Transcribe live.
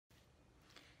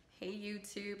Hey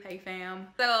YouTube, hey fam.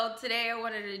 So today I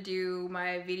wanted to do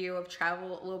my video of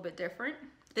travel a little bit different.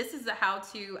 This is a how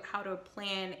to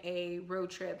plan a road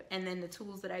trip, and then the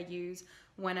tools that I use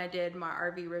when I did my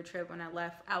RV road trip when I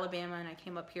left Alabama and I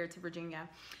came up here to Virginia.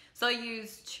 So I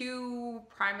use two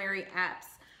primary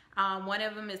apps. One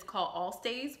of them is called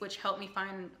Allstays, which helped me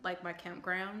find like my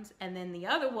campgrounds, and then the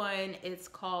other one is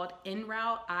called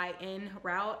InRoute.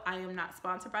 InRoute. I am not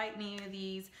sponsored by any of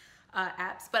these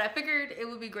apps, but I figured it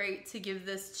would be great to give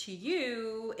this to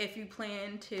you if you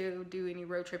plan to do any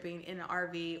road tripping in an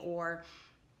RV or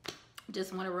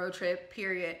just want a road trip,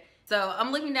 period. So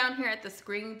I'm looking down here at the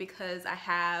screen because I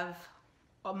have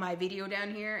my video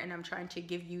down here and I'm trying to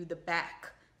give you the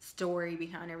back story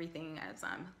behind everything as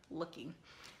I'm looking.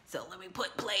 So let me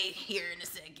put play here in a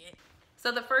second.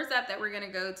 So the first app that we're gonna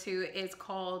go to is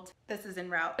called, this is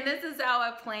InRoute. And this is how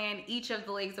I plan each of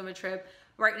the legs of a trip.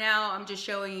 Right now, I'm just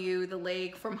showing you the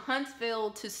leg from Huntsville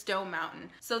to Stone Mountain.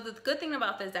 So the good thing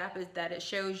about this app is that it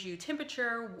shows you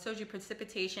temperature, shows you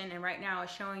precipitation, and right now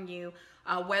it's showing you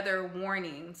weather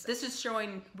warnings. This is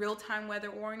showing real-time weather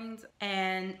warnings,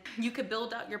 and you can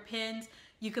build out your pins.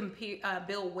 You can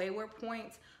build waywork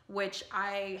points, which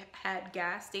I had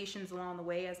gas stations along the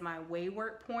way as my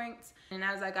waywork points. And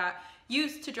as I got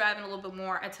used to driving a little bit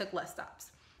more, I took less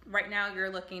stops. Right now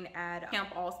you're looking at Camp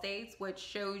Allstays, which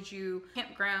shows you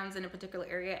campgrounds in a particular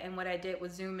area, and what I did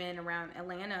was zoom in around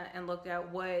Atlanta and looked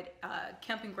at what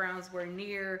camping grounds were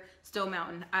near Stone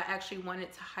Mountain. I actually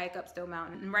wanted to hike up Stone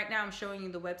Mountain, and right now I'm showing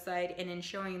you the website and then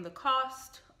showing you the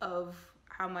cost of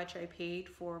how much I paid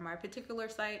for my particular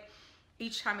site.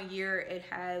 Each time of year it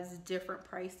has different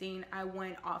pricing. I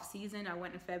went off season, I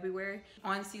went in February.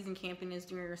 On season camping is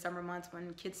during your summer months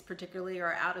when kids particularly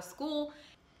are out of school.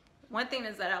 One thing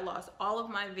is that I lost all of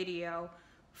my video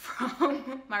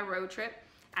from my road trip.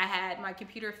 I had my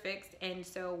computer fixed, and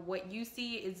so what you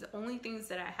see is the only things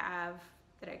that I have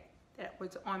that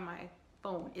was on my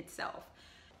phone itself.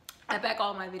 I back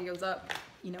all my videos up,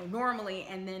 you know, normally,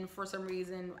 and then for some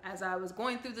reason, as I was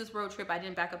going through this road trip, I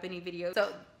didn't back up any videos.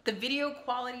 So the video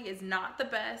quality is not the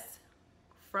best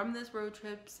from this road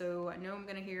trip, so I know I'm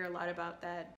gonna hear a lot about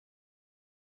that.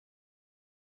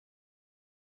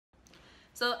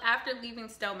 So after leaving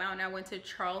Stone Mountain, I went to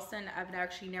Charleston. I've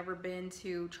actually never been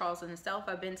to Charleston itself.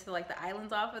 I've been to like the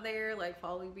islands off of there, like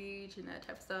Folly Beach and that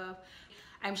type of stuff.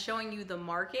 I'm showing you the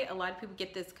market. A lot of people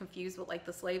get this confused with like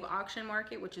the slave auction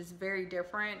market, which is very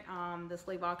different. The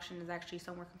slave auction is actually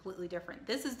somewhere completely different.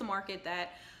 This is the market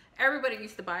that everybody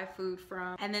used to buy food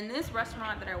from. And then this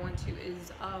restaurant that I went to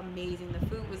is amazing. The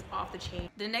food was off the chain.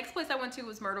 The next place I went to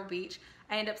was Myrtle Beach.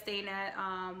 I ended up staying at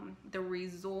the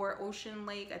resort, Ocean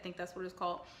Lake, I think that's what it's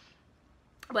called.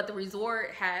 But the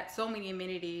resort had so many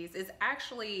amenities. It's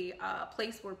actually a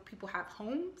place where people have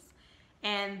homes,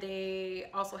 and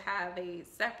they also have a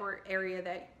separate area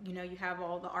that, you know, you have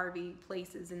all the RV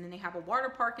places, and then they have a water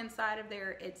park inside of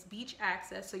there. It's beach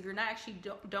access, so you're not actually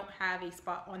don't have a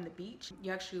spot on the beach.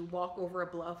 You actually walk over a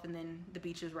bluff and then the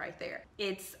beach is right there.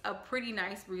 It's a pretty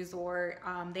nice resort.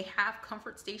 They have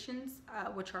comfort stations,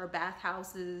 which are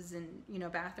bathhouses and, you know,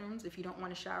 bathrooms if you don't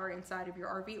want to shower inside of your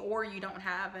RV, or you don't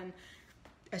have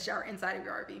a shower inside of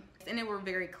your RV. And they were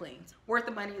very clean. Worth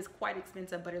the money. Is quite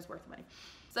expensive, but it's worth the money.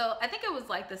 So I think it was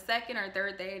like the second or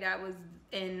third day that I was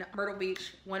in Myrtle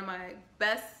Beach. One of my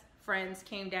best friends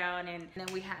came down, and then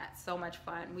we had so much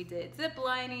fun. We did zip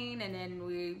lining, and then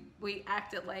we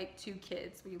acted like two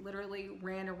kids. We literally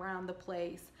ran around the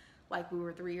place like we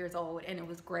were 3 years old, and it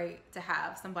was great to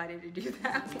have somebody to do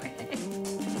that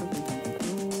with.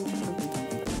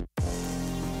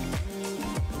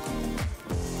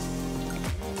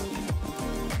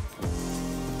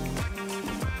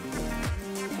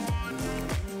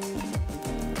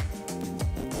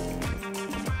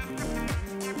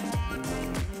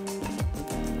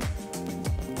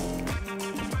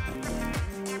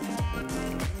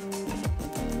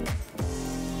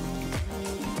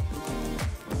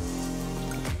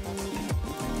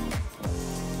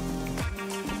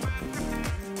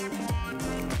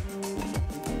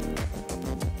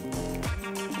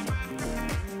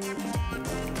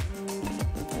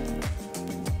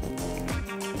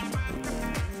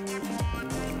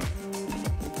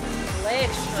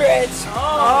 Stretch.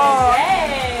 Oh,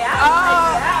 yay. I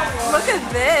like that one. Look at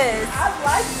this. I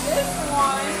like this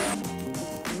one.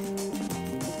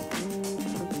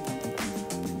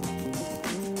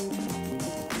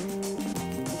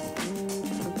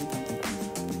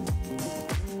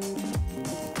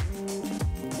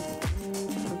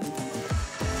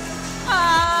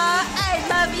 I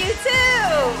love you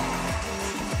too.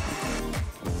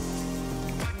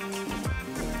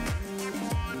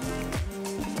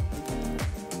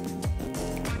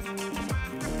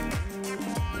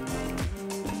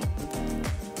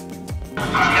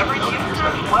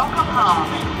 Welcome home.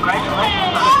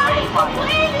 Congratulations on a great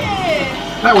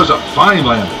flight. That was a fine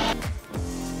landing.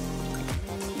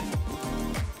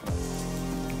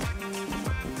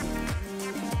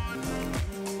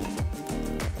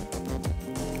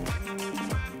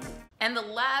 And the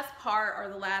last part, or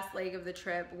the last leg of the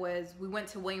trip, was we went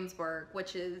to Williamsburg,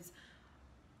 which is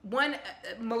one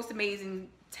most amazing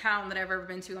town that I've ever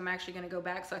been to. I'm actually going to go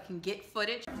back so I can get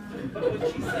footage.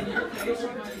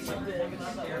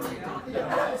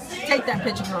 Take that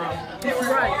picture,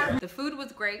 girl. Right. The food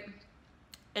was great,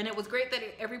 and it was great that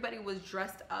everybody was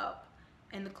dressed up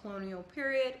in the colonial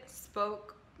period,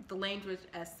 spoke the language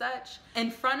as such. In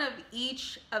front of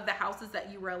each of the houses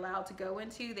that you were allowed to go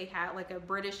into, they had like a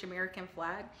British American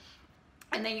flag,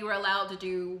 and then you were allowed to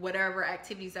do whatever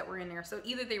activities that were in there. So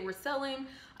either they were selling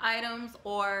items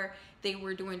or they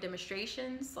were doing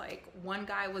demonstrations. Like one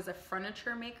guy was a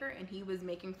furniture maker, and he was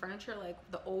making furniture like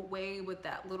the old way with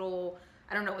that little,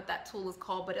 I don't know what that tool is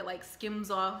called, but it like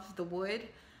skims off the wood.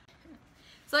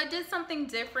 So I did something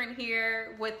different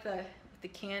here with the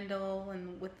candle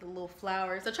and with the little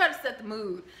flowers. I try to set the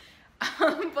mood.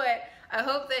 But I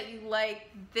hope that you like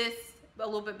this a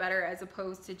little bit better as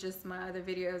opposed to just my other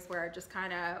videos where I just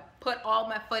kind of put all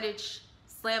my footage,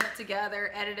 slam it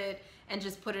together, edit it, and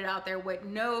just put it out there with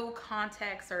no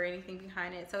context or anything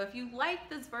behind it. So if you like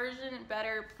this version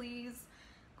better, please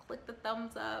click the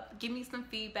thumbs up, give me some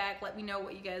feedback, let me know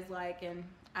what you guys like, and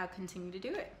I'll continue to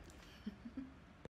do it.